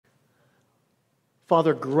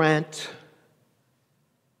Father, grant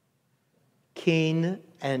keen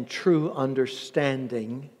and true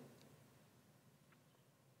understanding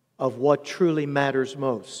of what truly matters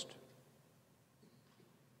most.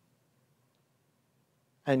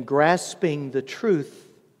 And grasping the truth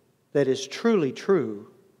that is truly true,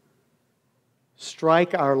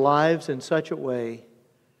 strike our lives in such a way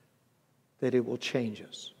that it will change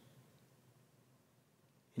us.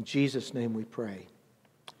 In Jesus' name we pray.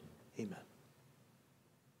 Amen.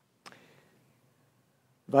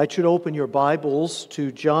 I invite you to open your Bibles to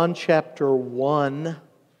John chapter 1.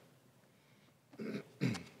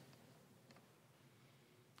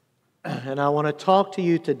 And I want to talk to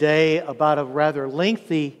you today about a rather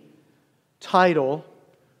lengthy title,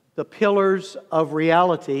 The Pillars of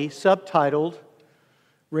Reality, subtitled,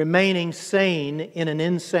 Remaining Sane in an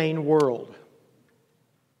Insane World.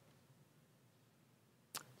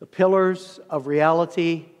 The Pillars of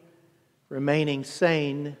Reality, Remaining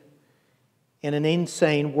Sane in an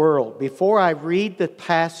Insane World. Before I read the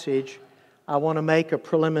passage, I want to make a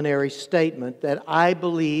preliminary statement that I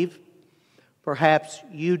believe, perhaps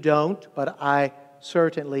you don't, but I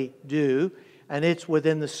certainly do, and it's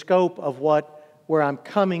within the scope of where I'm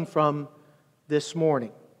coming from this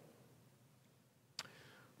morning.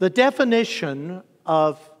 The definition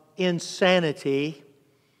of insanity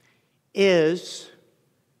is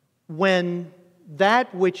when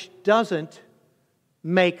that which doesn't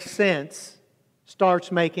make sense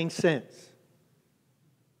starts making sense.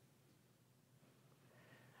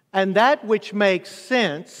 And that which makes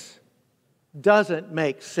sense doesn't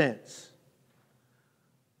make sense,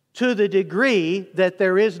 to the degree that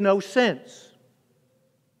there is no sense.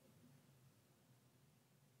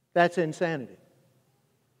 That's insanity.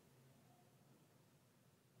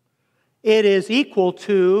 It is equal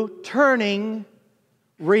to turning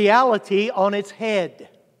reality on its head.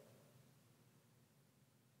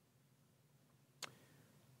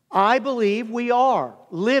 I believe we are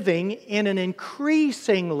living in an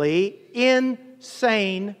increasingly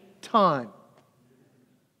insane time.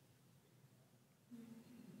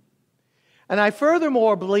 And I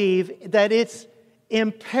furthermore believe that it's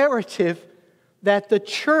imperative that the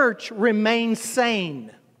church remain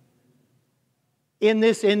sane in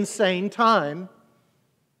this insane time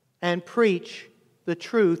and preach the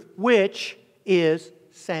truth, which is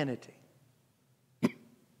sanity.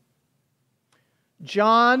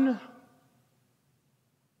 John,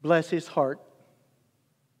 bless his heart,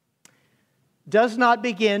 does not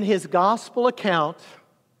begin his gospel account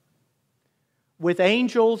with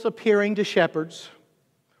angels appearing to shepherds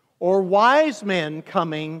or wise men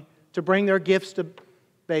coming to bring their gifts to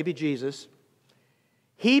baby Jesus.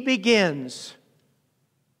 He begins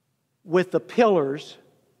with the pillars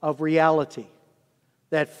of reality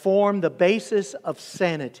that form the basis of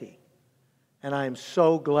sanity. And I am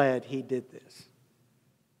so glad he did this.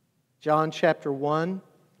 John chapter 1,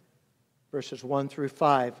 verses 1 through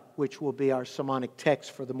 5, which will be our sermonic text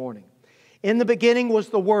for the morning. In the beginning was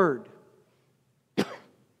the Word.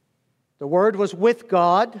 The Word was with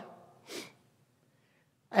God,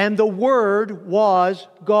 and the Word was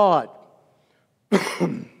God.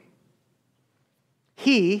 So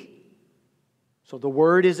the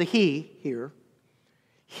Word is a He here.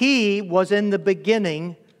 He was in the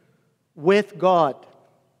beginning with God.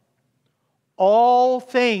 All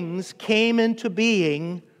things came into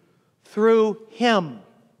being through Him.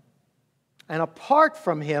 And apart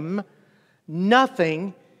from Him,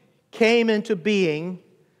 nothing came into being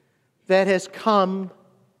that has come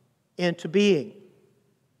into being.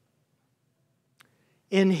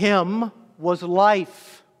 In Him was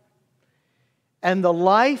life, and the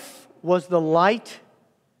life was the light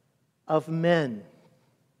of men.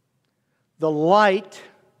 The light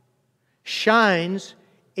shines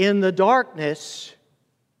in the darkness,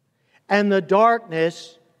 and the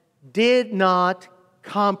darkness did not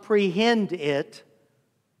comprehend it,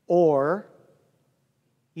 or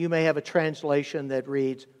you may have a translation that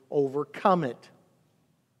reads, overcome it.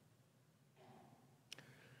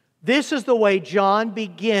 This is the way John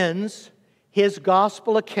begins his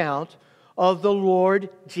gospel account of the Lord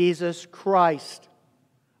Jesus Christ.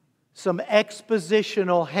 Some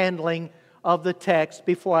expositional handling of the text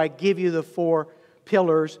before I give you the four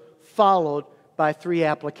pillars, followed by three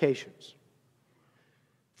applications.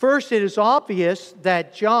 First, it is obvious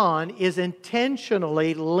that John is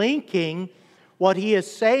intentionally linking what he is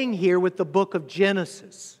saying here with the book of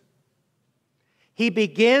Genesis. He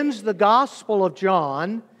begins the Gospel of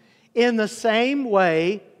John in the same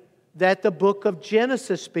way that the book of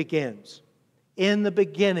Genesis begins, in the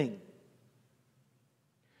beginning.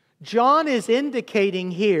 John is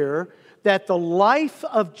indicating here that the life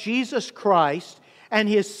of Jesus Christ And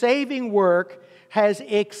His saving work has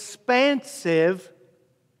expansive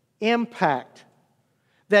impact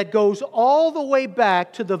that goes all the way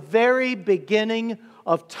back to the very beginning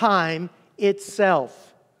of time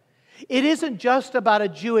itself. It isn't just about a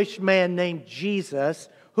Jewish man named Jesus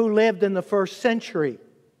who lived in the first century.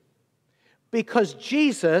 Because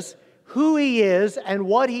Jesus, who He is and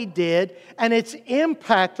what He did, and its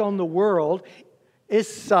impact on the world is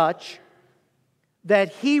such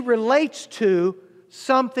that He relates to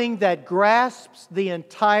something that grasps the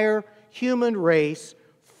entire human race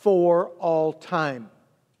for all time.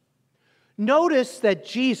 Notice that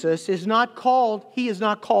Jesus is not called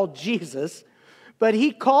Jesus, but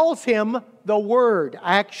He calls Him the Word,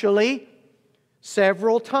 actually,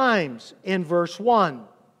 several times in verse 1.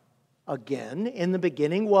 Again, in the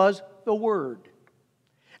beginning was the Word.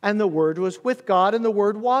 And the Word was with God, and the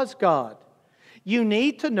Word was God. You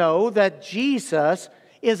need to know that Jesus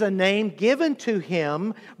is a name given to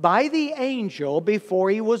Him by the angel before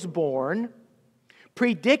He was born,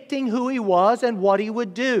 predicting who He was and what He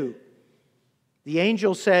would do. The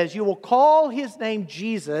angel says, "You will call His name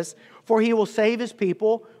Jesus, for He will save His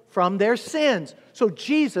people from their sins." So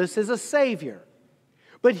Jesus is a Savior.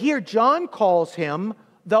 But here John calls Him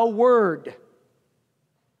the Word.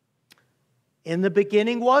 In the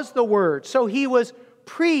beginning was the Word. So He was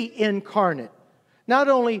pre-incarnate. Not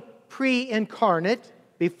only pre-incarnate,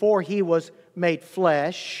 before He was made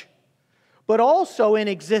flesh, but also in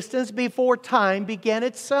existence before time began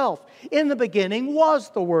itself. In the beginning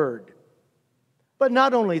was the Word. But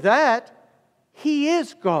not only that, He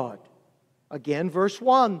is God. Again, verse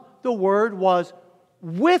 1, the Word was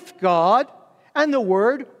with God, and the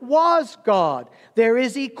Word was God. There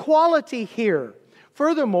is equality here.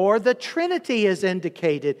 Furthermore, the Trinity is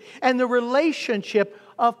indicated, and the relationship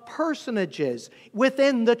of personages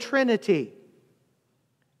within the Trinity.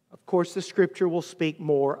 Of course, the Scripture will speak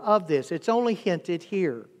more of this. It's only hinted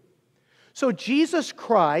here. So Jesus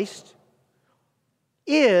Christ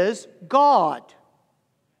is God,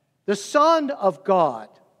 the Son of God,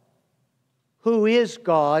 who is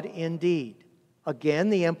God indeed. Again,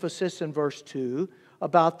 the emphasis in verse 2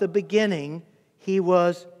 about the beginning. He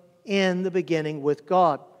was in the beginning with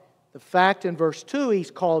God. The fact in verse 2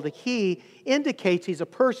 He's called a He indicates He's a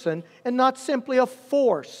person and not simply a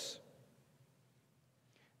force.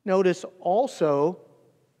 Notice also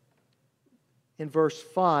in verse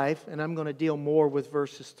 5, and I'm going to deal more with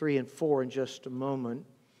verses 3 and 4 in just a moment.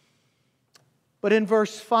 But in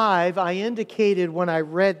verse 5, I indicated when I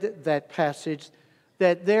read that passage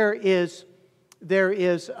that there is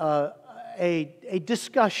a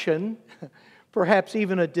discussion, perhaps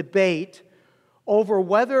even a debate, over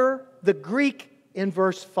whether the Greek in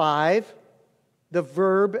verse 5, the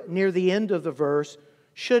verb near the end of the verse,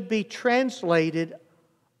 should be translated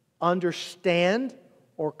understand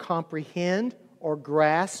or comprehend or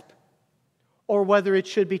grasp, or whether it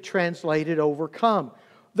should be translated overcome.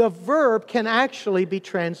 The verb can actually be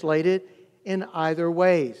translated in either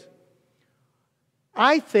ways.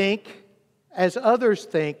 I think, as others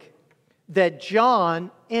think, that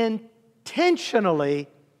John intentionally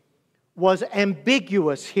was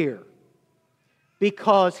ambiguous here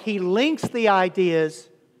because he links the ideas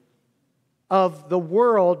of the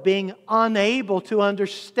world being unable to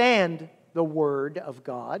understand the Word of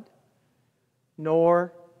God,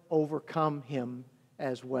 nor overcome Him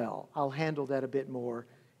as well. I'll handle that a bit more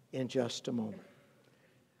in just a moment.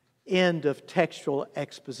 End of textual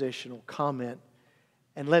expositional comment.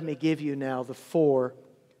 And let me give you now the 4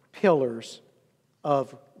 pillars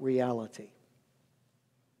of reality.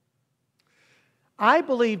 I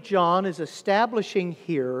believe John is establishing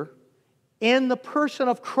here in the person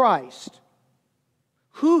of Christ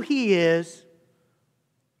who He is,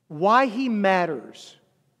 why He matters,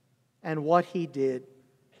 and what He did.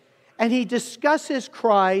 And he discusses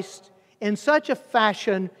Christ in such a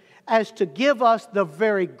fashion as to give us the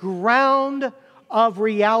very ground of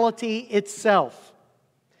reality itself.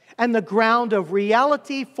 And the ground of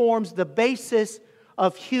reality forms the basis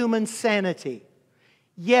of human sanity.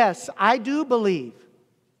 Yes, I do believe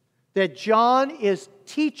that John is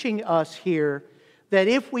teaching us here that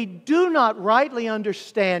if we do not rightly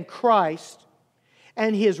understand Christ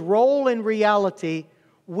and His role in reality,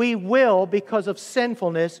 we will, because of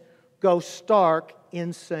sinfulness, go stark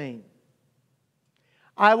insane.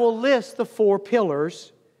 I will list the 4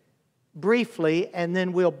 pillars briefly, and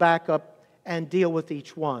then we'll back up and deal with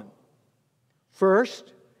each one.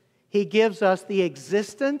 First, he gives us the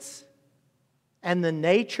existence and the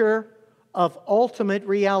nature of ultimate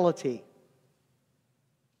reality.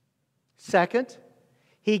 Second,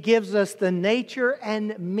 he gives us the nature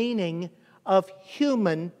and meaning of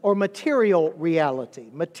human or material reality.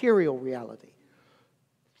 Material reality.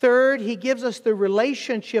 Third, he gives us the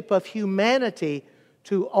relationship of humanity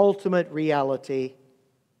to ultimate reality.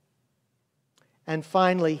 And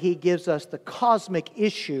finally, he gives us the cosmic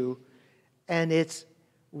issue and its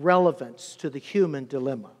relevance to the human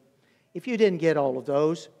dilemma. If you didn't get all of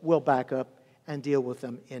those, we'll back up and deal with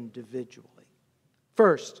them individually.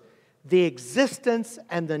 First, the existence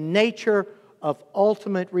and the nature of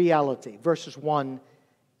ultimate reality, verses 1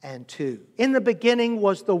 and 2. In the beginning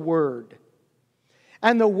was the Word,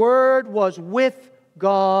 and the Word was with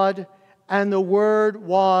God, and the Word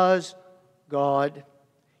was God.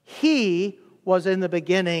 He was in the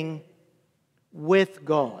beginning with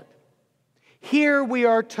God. Here we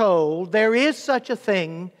are told there is such a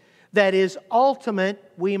thing that is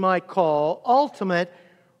ultimate, we might call, ultimate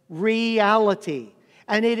reality.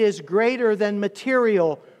 And it is greater than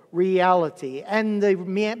material reality. And the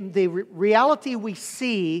reality we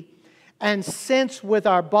see and sense with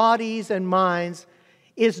our bodies and minds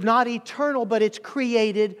is not eternal, but it's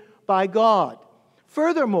created by God.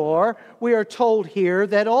 Furthermore, we are told here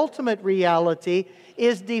that ultimate reality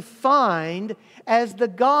is defined as the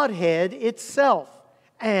Godhead itself,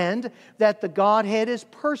 and that the Godhead is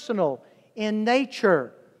personal in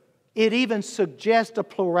nature. It even suggests a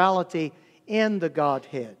plurality in the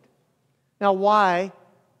Godhead. Now, why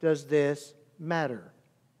does this matter?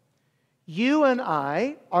 You and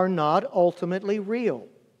I are not ultimately real.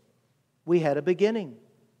 We had a beginning.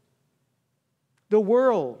 The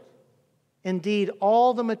world, indeed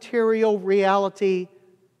all the material reality,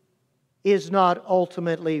 is not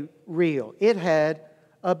ultimately real. It had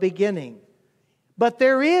a beginning. But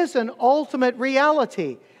there is an ultimate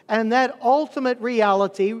reality, and that ultimate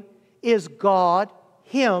reality is God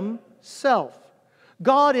Himself.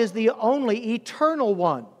 God is the only eternal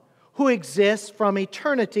one who exists from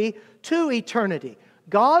eternity to eternity.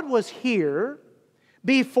 God was here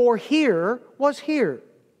before here was here.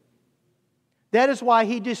 That is why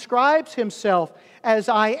He describes Himself as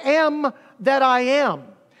I am that I am.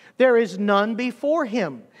 There is none before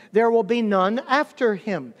Him. There will be none after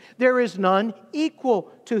Him. There is none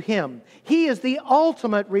equal to Him. He is the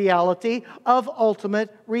ultimate reality of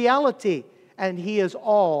ultimate reality. And He is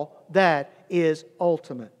all that is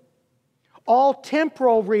ultimate. All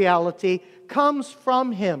temporal reality comes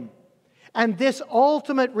from Him. And this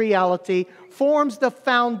ultimate reality forms the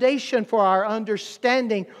foundation for our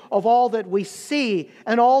understanding of all that we see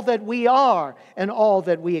and all that we are and all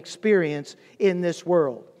that we experience in this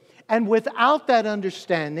world. And without that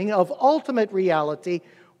understanding of ultimate reality,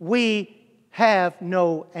 we have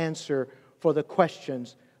no answer for the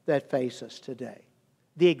questions that face us today.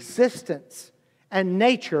 The existence and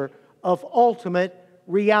nature of ultimate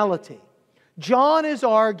reality. John is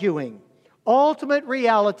arguing ultimate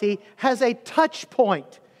reality has a touch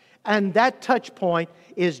point, and that touch point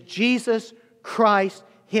is Jesus Christ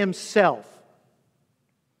Himself.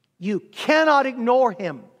 You cannot ignore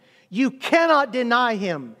Him. You cannot deny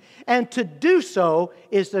Him. And to do so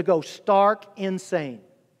is to go stark insane.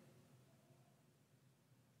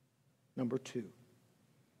 Number 2,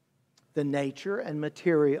 the nature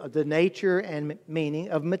and meaning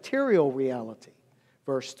of material reality.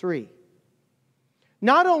 Verse 3.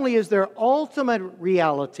 Not only is there ultimate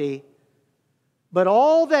reality, but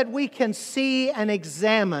all that we can see and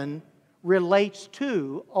examine relates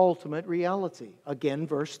to ultimate reality. Again,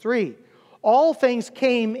 verse 3. All things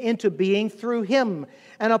came into being through Him,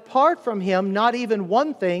 and apart from Him, not even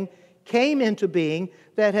one thing came into being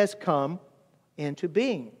that has come into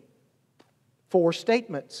being. 4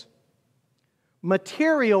 statements.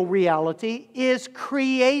 Material reality is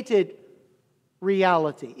created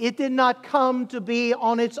reality. It did not come to be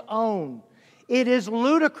on its own. It is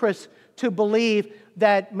ludicrous to believe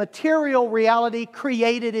that material reality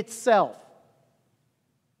created itself.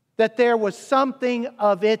 That there was something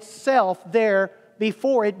of itself there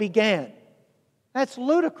before it began. That's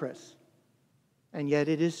ludicrous. And yet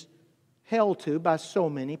it is held to by so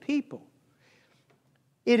many people.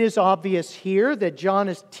 It is obvious here that John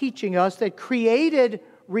is teaching us that created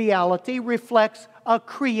reality reflects a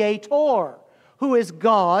creator, who is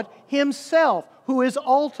God Himself, who is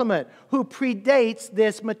ultimate, who predates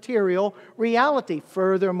this material reality.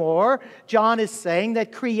 Furthermore, John is saying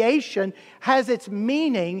that creation has its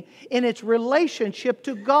meaning in its relationship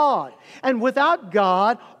to God. And without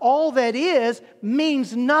God, all that is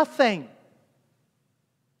means nothing.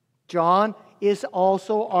 John is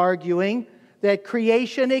also arguing that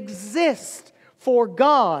creation exists for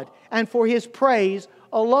God and for His praise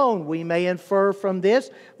alone. We may infer from this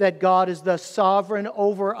that God is the sovereign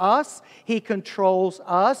over us. He controls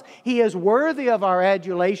us. He is worthy of our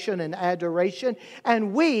adulation and adoration,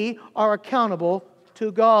 and we are accountable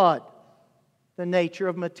to God. The nature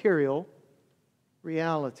of material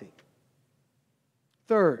reality.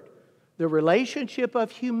 Third, the relationship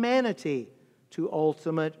of humanity to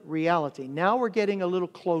ultimate reality. Now we're getting a little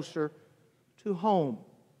closer to home.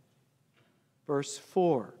 Verse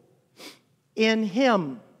 4. In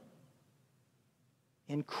Him,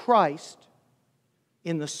 in Christ,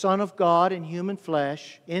 in the Son of God in human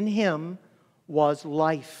flesh, in Him was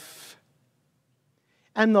life.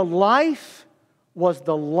 And the life was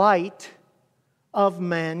the light of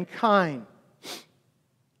mankind.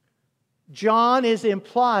 John is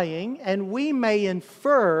implying, and we may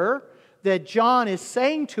infer, that John is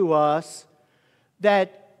saying to us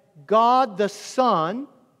that God the Son,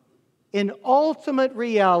 in ultimate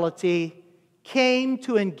reality, came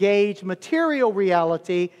to engage material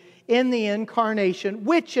reality in the incarnation,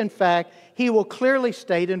 which in fact He will clearly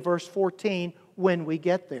state in verse 14 when we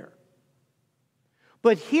get there.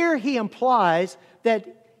 But here He implies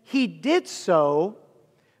that He did so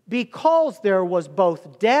because there was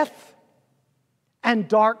both death and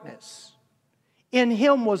darkness. In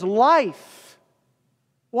Him was life.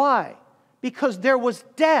 Why? Because there was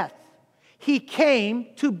death. He came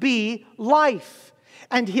to be life.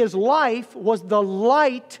 And His life was the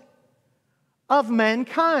light of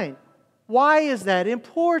mankind. Why is that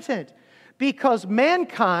important? Because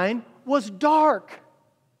mankind was dark.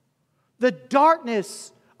 The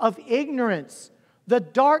darkness of ignorance, the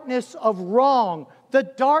darkness of wrong, the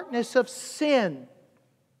darkness of sin,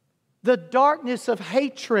 the darkness of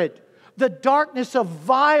hatred, the darkness of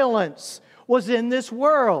violence was in this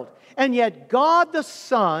world. And yet God the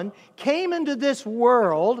Son came into this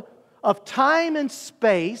world of time and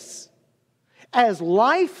space as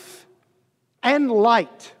life and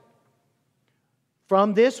light.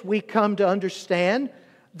 From this we come to understand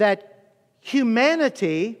that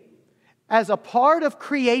humanity, as a part of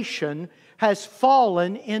creation, has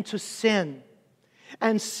fallen into sin.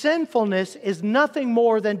 And sinfulness is nothing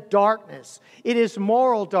more than darkness. It is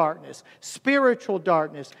moral darkness, spiritual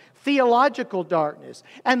darkness, theological darkness.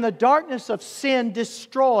 And the darkness of sin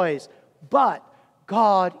destroys. But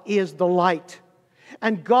God is the light.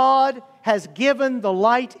 And God has given the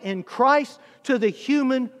light in Christ to the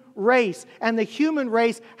human race. And the human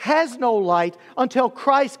race has no light until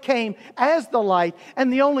Christ came as the light.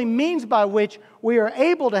 And the only means by which we are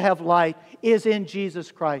able to have light is in Jesus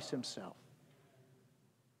Christ Himself.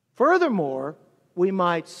 Furthermore, we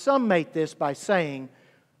might summate this by saying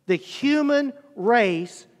the human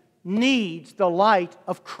race needs the light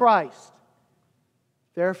of Christ.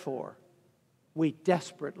 Therefore, we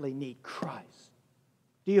desperately need Christ.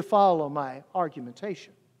 Do you follow my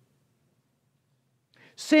argumentation?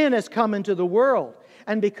 Sin has come into the world,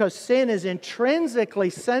 and because sin is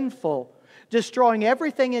intrinsically sinful, destroying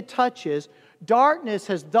everything it touches, darkness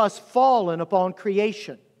has thus fallen upon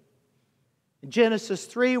creation. In Genesis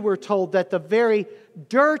 3, we're told that the very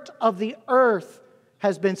dirt of the earth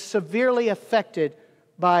has been severely affected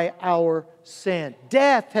by our sin.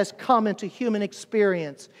 Death has come into human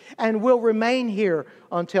experience and will remain here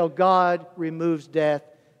until God removes death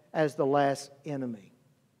as the last enemy.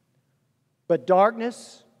 But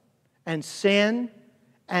darkness and sin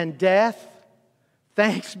and death,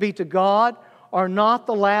 thanks be to God, are not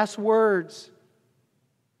the last words.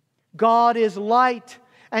 God is light,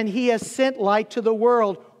 and He has sent light to the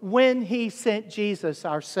world when He sent Jesus,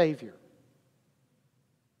 our Savior.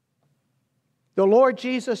 The Lord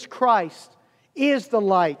Jesus Christ is the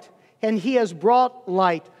light, and He has brought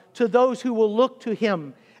light to those who will look to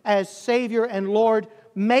Him as Savior and Lord,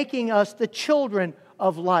 making us the children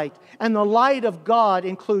of light. And the light of God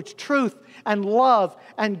includes truth and love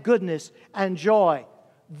and goodness and joy.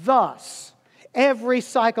 Thus, every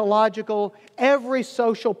psychological, every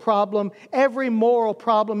social problem, every moral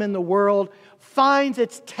problem in the world finds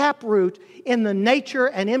its taproot in the nature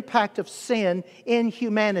and impact of sin in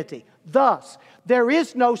humanity. Thus, there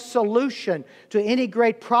is no solution to any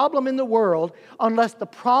great problem in the world unless the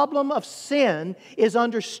problem of sin is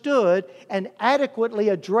understood and adequately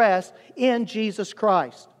addressed in Jesus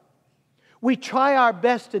Christ. We try our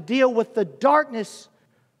best to deal with the darkness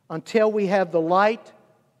until we have the light.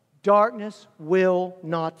 Darkness will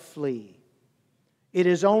not flee. It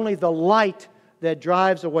is only the light that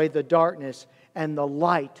drives away the darkness, and the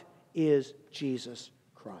light is Jesus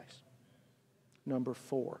Christ. Number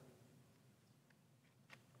four,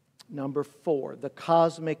 the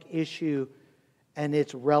cosmic issue and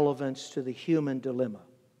its relevance to the human dilemma.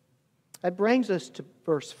 That brings us to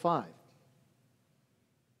verse 5.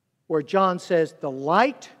 where John says, the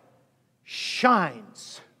light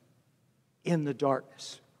shines in the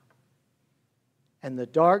darkness. And the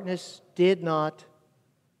darkness did not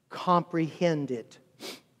comprehend it,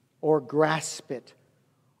 or grasp it,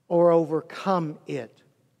 or overcome it.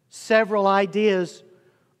 Several ideas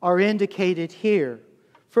are indicated here.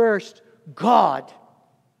 First, God,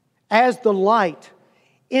 as the light,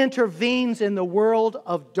 intervenes in the world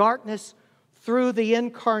of darkness through the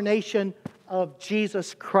incarnation of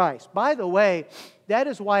Jesus Christ. By the way, that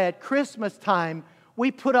is why at Christmas time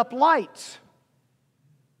we put up lights.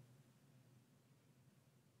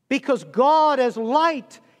 Because God as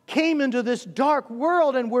light came into this dark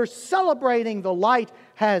world, and we're celebrating the light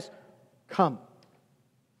has come.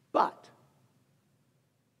 But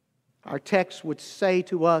our text would say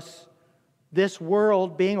to us, this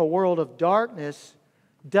world, being a world of darkness,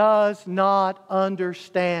 does not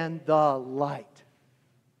understand the light.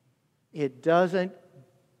 It doesn't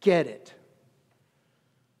get it.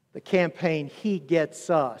 The campaign, He Gets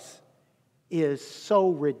Us, is so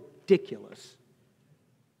ridiculous.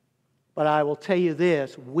 But I will tell you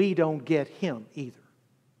this, we don't get Him either.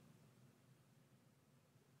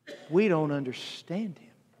 We don't understand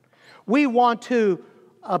Him. We want to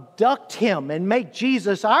abduct Him and make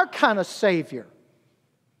Jesus our kind of Savior,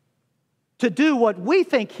 to do what we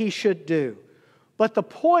think He should do. But the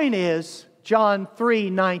point is, John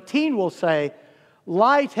 3:19 will say,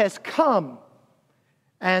 light has come,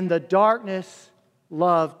 and the darkness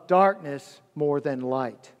loved darkness more than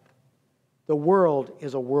light. The world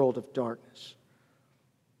is a world of darkness.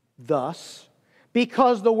 Thus,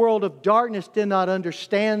 because the world of darkness did not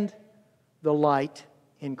understand the light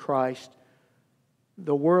in Christ,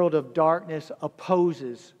 the world of darkness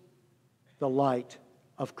opposes the light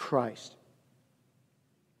of Christ.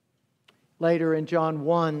 Later in John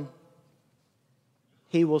 1,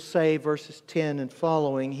 He will say, verses 10 and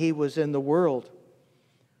following, He was in the world,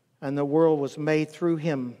 and the world was made through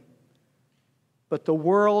Him. But the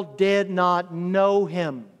world did not know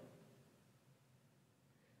Him.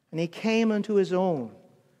 And He came unto His own,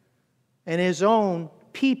 and His own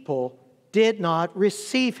people did not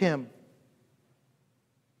receive Him.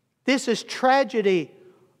 This is tragedy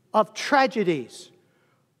of tragedies.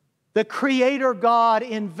 The Creator God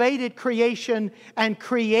invaded creation, and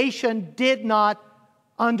creation did not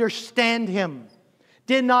understand Him,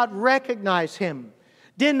 did not recognize Him,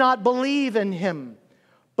 did not believe in Him,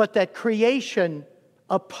 but that creation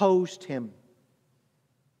opposed Him.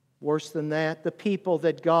 Worse than that, the people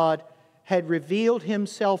that God had revealed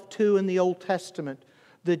Himself to in the Old Testament,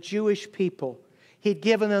 the Jewish people, He'd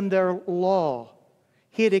given them their law.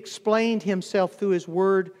 He had explained Himself through His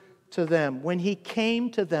Word to them. When He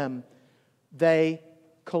came to them, they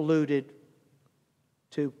colluded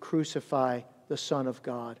to crucify the Son of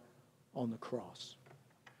God on the cross.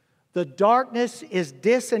 The darkness is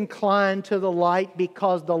disinclined to the light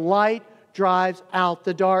because the light drives out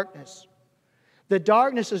the darkness. The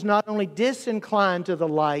darkness is not only disinclined to the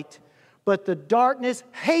light, but the darkness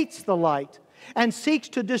hates the light and seeks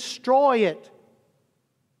to destroy it.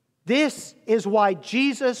 This is why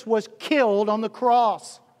Jesus was killed on the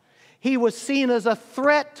cross. He was seen as a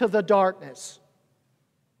threat to the darkness.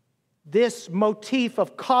 This motif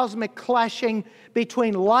of cosmic clashing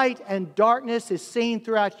between light and darkness is seen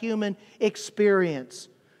throughout human experience.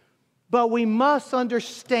 But we must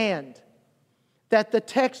understand that the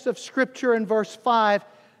text of Scripture in verse 5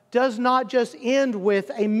 does not just end with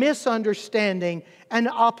a misunderstanding and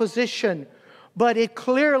opposition, but it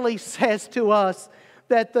clearly says to us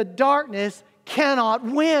that the darkness cannot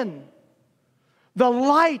win. The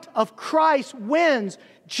light of Christ wins.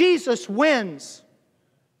 Jesus wins.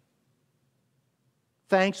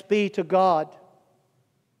 Thanks be to God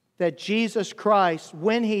that Jesus Christ,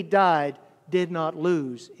 when He died, did not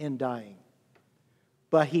lose in dying,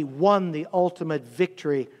 but He won the ultimate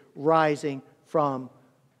victory, rising from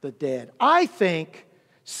the dead. I think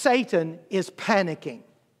Satan is panicking.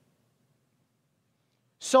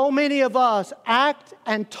 So many of us act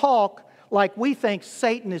and talk like we think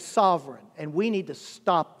Satan is sovereign, and we need to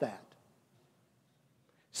stop that.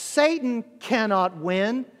 Satan cannot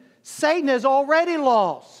win. Satan has already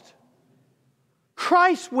lost.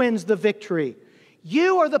 Christ wins the victory.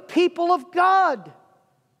 You are the people of God.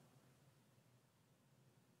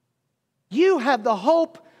 You have the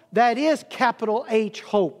hope that is capital H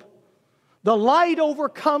hope. The light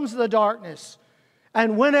overcomes the darkness.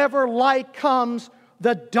 And whenever light comes,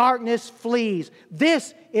 the darkness flees.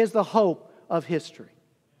 This is the hope of history.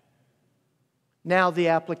 Now the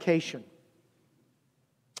application.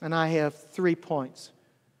 And I have 3 points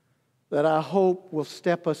that I hope will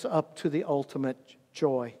step us up to the ultimate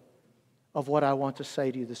joy of what I want to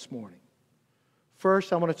say to you this morning.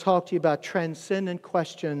 First, I want to talk to you about transcendent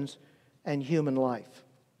questions and human life.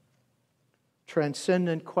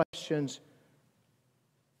 Transcendent questions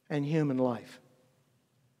and human life.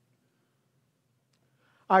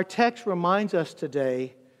 Our text reminds us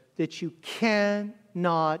today that you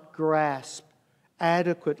cannot grasp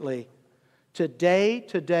adequately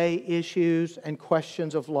today issues and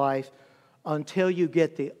questions of life until you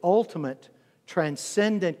get the ultimate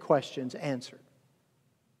transcendent questions answered.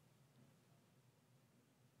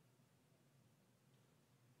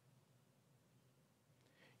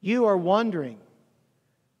 You are wondering,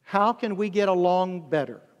 how can we get along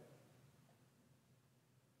better?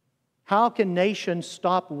 How can nations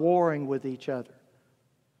stop warring with each other?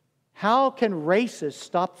 How can races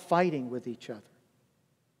stop fighting with each other?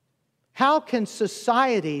 How can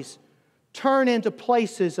societies turn into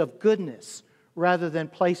places of goodness rather than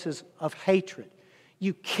places of hatred?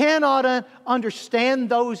 You cannot understand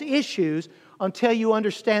those issues until you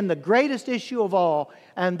understand the greatest issue of all,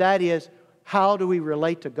 and that is, how do we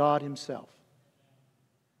relate to God Himself?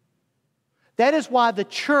 That is why the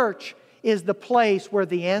church is the place where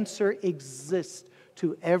the answer exists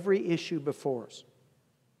to every issue before us.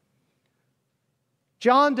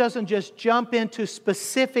 John doesn't just jump into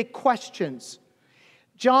specific questions.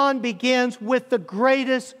 John begins with the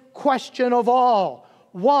greatest question of all.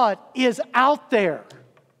 What is out there?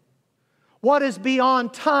 What is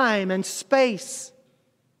beyond time and space?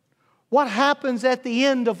 What happens at the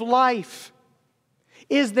end of life?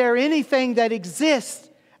 Is there anything that exists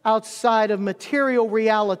outside of material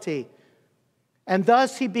reality? And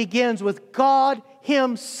thus he begins with God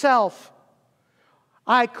Himself.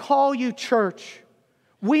 I call you, church,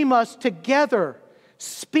 we must together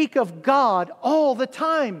speak of God all the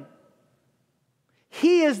time.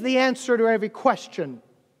 He is the answer to every question.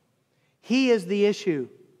 He is the issue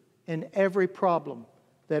in every problem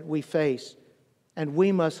that we face. And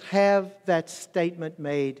we must have that statement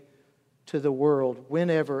made to the world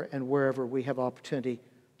whenever and wherever we have opportunity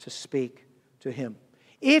to speak to Him.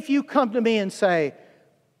 If you come to me and say,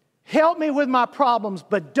 help me with my problems,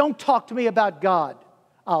 but don't talk to me about God,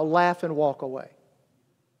 I'll laugh and walk away.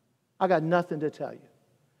 I got nothing to tell you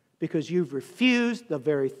because you've refused the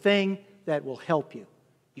very thing that will help you.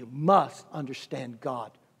 You must understand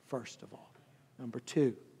God first of all. Number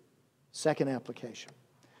two, second application.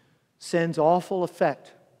 Sin's awful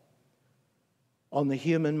effect on the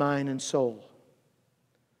human mind and soul.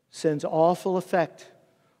 Sin's awful effect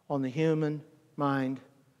on the human mind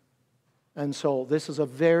and soul. This is a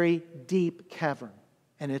very deep cavern,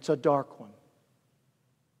 and it's a dark one.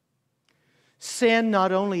 Sin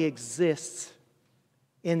not only exists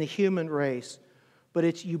in the human race, but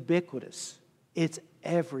it's ubiquitous. It's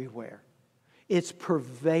everywhere. It's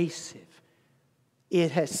pervasive.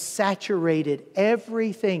 It has saturated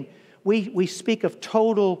everything. We speak of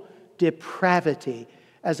total depravity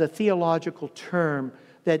as a theological term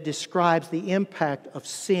that describes the impact of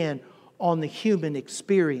sin on the human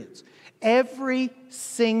experience. Every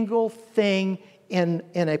single thing in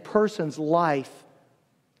a person's life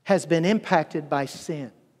has been impacted by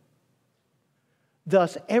sin.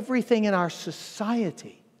 Thus, everything in our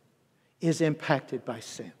society is impacted by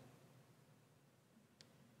sin.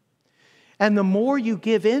 And the more you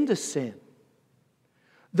give in to sin,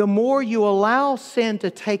 the more you allow sin to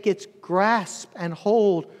take its grasp and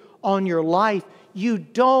hold on your life, you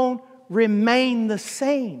don't remain the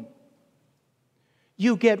same.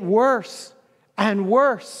 You get worse and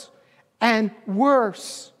worse and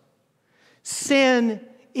worse. Sin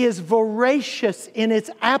is voracious in its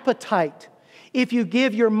appetite. If you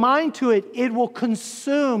give your mind to it, it will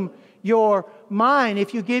consume your mind.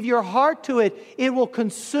 If you give your heart to it, it will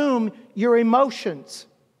consume your emotions.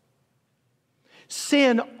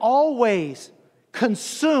 Sin always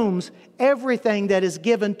consumes everything that is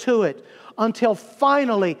given to it until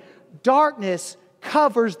finally darkness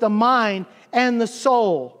covers the mind and the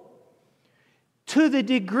soul to the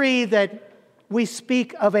degree that we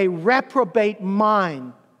speak of a reprobate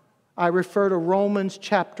mind. I refer to Romans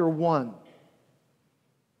chapter 1,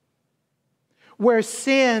 where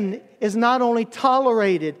sin is not only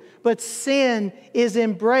tolerated, but sin is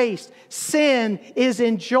embraced. Sin is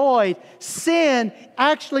enjoyed. Sin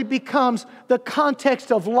actually becomes the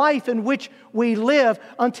context of life in which we live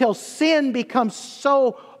until sin becomes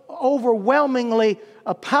so overwhelmingly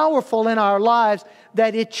powerful in our lives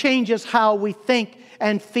that it changes how we think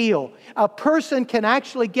and feel. A person can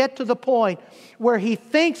actually get to the point where he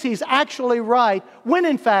thinks he's actually right when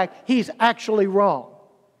in fact he's actually wrong.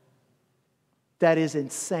 That is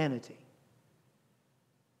insanity.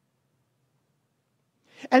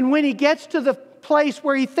 And when he gets to the place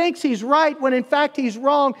where he thinks he's right when in fact he's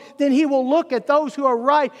wrong, then he will look at those who are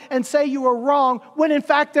right and say you are wrong when in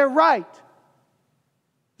fact they're right.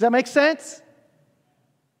 Does that make sense?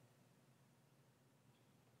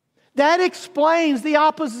 That explains the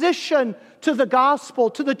opposition to the gospel,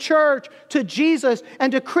 to the church, to Jesus,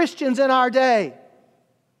 and to Christians in our day.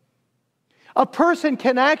 A person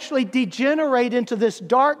can actually degenerate into this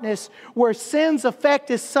darkness where sin's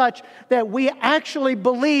effect is such that we actually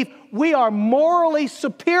believe we are morally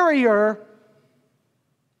superior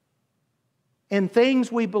in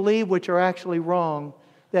things we believe which are actually wrong,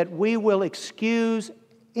 that we will excuse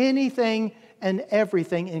anything and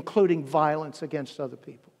everything, including violence against other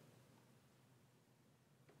people.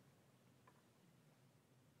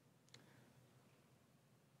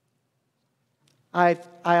 I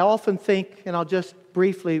often think, and I'll just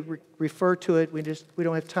briefly refer to it, we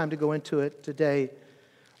don't have time to go into it today,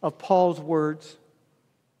 of Paul's words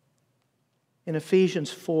in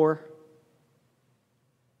Ephesians 4.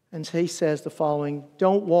 And he says the following: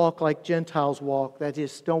 don't walk like Gentiles walk, that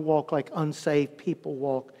is, don't walk like unsaved people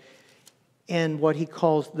walk, in what he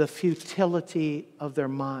calls the futility of their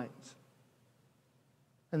minds.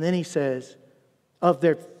 And then he says, of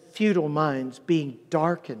their futile minds being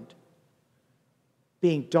darkened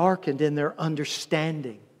in their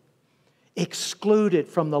understanding, excluded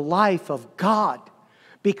from the life of God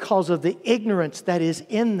because of the ignorance that is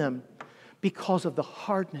in them, because of the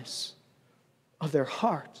hardness of their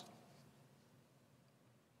hearts.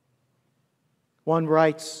 One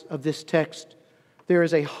writes of this text, there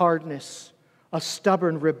is a hardness, a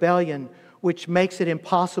stubborn rebellion, which makes it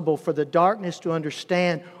impossible for the darkness to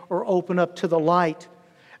understand or open up to the light.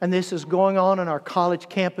 And this is going on in our college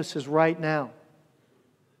campuses right now.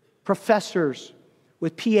 Professors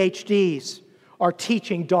with PhDs are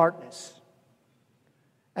teaching darkness.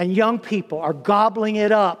 And young people are gobbling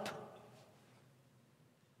it up.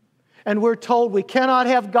 And we're told we cannot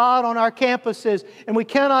have God on our campuses and we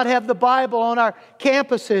cannot have the Bible on our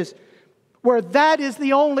campuses, where that is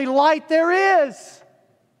the only light there is.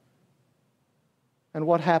 And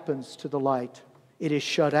what happens to the light? It is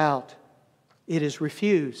shut out. It is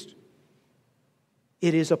refused.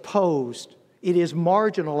 It is opposed. It is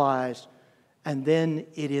marginalized, and then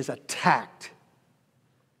it is attacked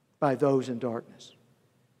by those in darkness.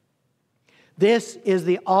 This is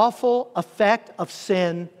the awful effect of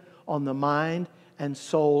sin on the mind and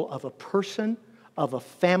soul of a person, of a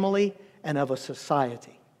family, and of a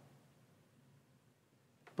society.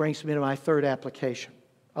 Brings me to my third application.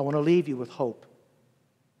 I want to leave you with hope.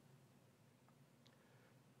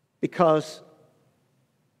 Because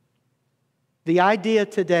the idea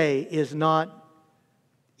today is not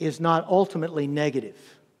ultimately negative.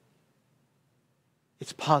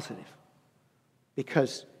 It's positive.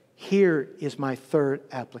 Because here is my third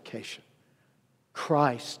application.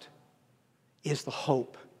 Christ is the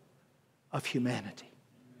hope of humanity.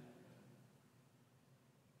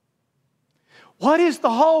 What is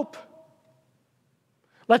the hope?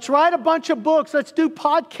 Let's write a bunch of books. Let's do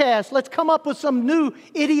podcasts. Let's come up with some new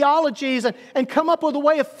ideologies and come up with a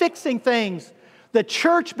way of fixing things. The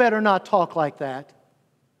church better not talk like that.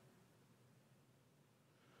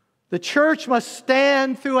 The church must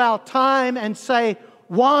stand throughout time and say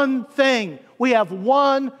one thing. We have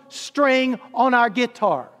one string on our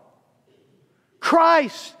guitar.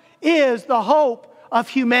 Christ is the hope of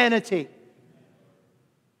humanity.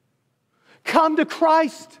 Come to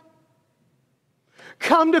Christ.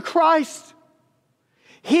 Come to Christ.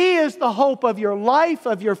 He is the hope of your life,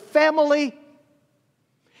 of your family.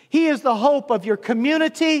 He is the hope of your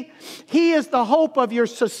community. He is the hope of your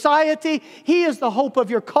society. He is the hope of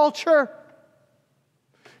your culture.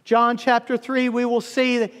 John chapter 3, we will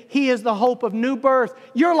see that He is the hope of new birth.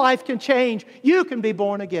 Your life can change. You can be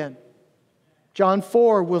born again. John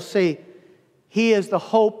 4, we'll see He is the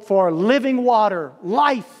hope for living water,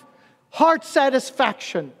 life, heart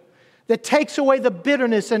satisfaction that takes away the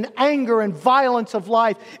bitterness and anger and violence of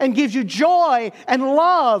life and gives you joy and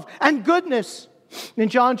love and goodness. In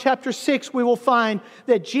John chapter 6, we will find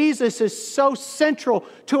that Jesus is so central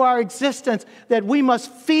to our existence that we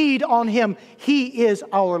must feed on Him. He is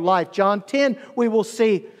our life. John 10, we will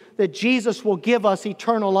see that Jesus will give us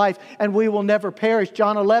eternal life and we will never perish.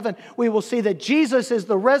 John 11, we will see that Jesus is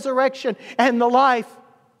the resurrection and the life.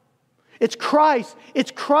 It's Christ.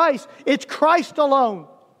 It's Christ. It's Christ alone.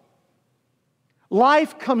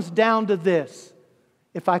 Life comes down to this.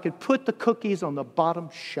 If I could put the cookies on the bottom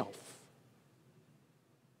shelf,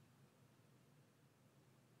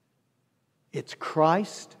 it's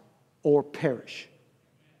Christ or perish.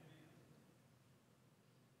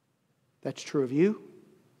 That's true of you.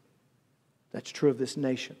 That's true of this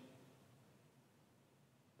nation.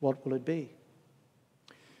 what will it be?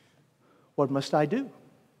 What must I do?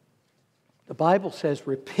 The Bible says,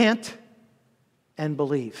 repent and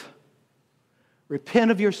believe.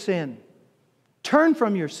 Repent of your sin. Turn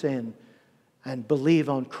from your sin and believe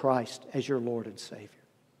on Christ as your Lord and Savior.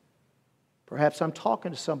 Perhaps I'm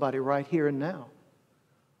talking to somebody right here and now.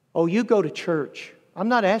 Oh, you go to church. I'm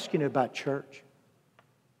not asking you about church.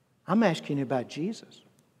 I'm asking you about Jesus.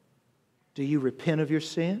 Do you repent of your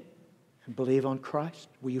sin and believe on Christ?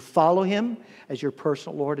 Will you follow Him as your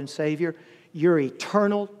personal Lord and Savior? Your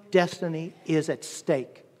eternal destiny is at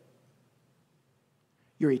stake.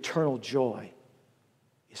 Your eternal joy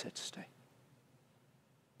is at stake.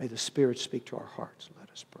 May the Spirit speak to our hearts. Let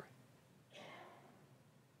us pray.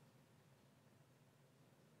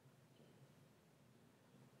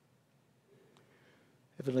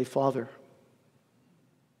 Heavenly Father,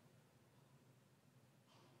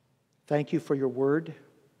 thank you for your word.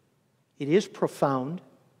 It is profound.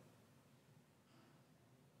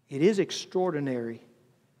 It is extraordinary,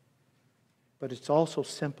 but it's also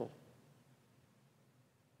simple.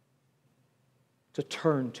 To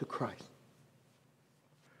turn to Christ.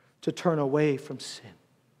 To turn away from sin.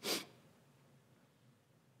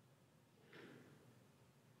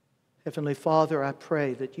 Heavenly Father, I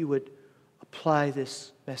pray that you would apply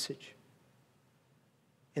this message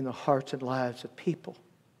in the hearts and lives of people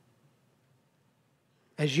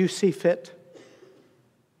as you see fit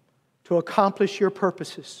to accomplish your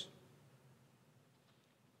purposes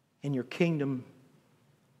in your kingdom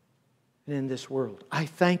and in this world. I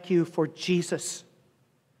thank you for Jesus.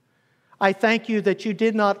 I thank you that you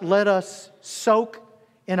did not let us soak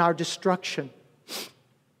in our destruction,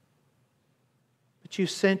 but you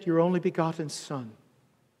sent your only begotten Son,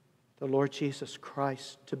 the Lord Jesus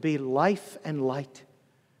Christ, to be life and light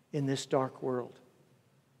in this dark world.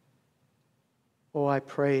 Oh, I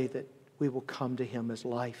pray that we will come to Him as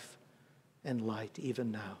life and light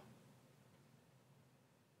even now.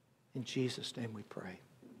 In Jesus' name we pray.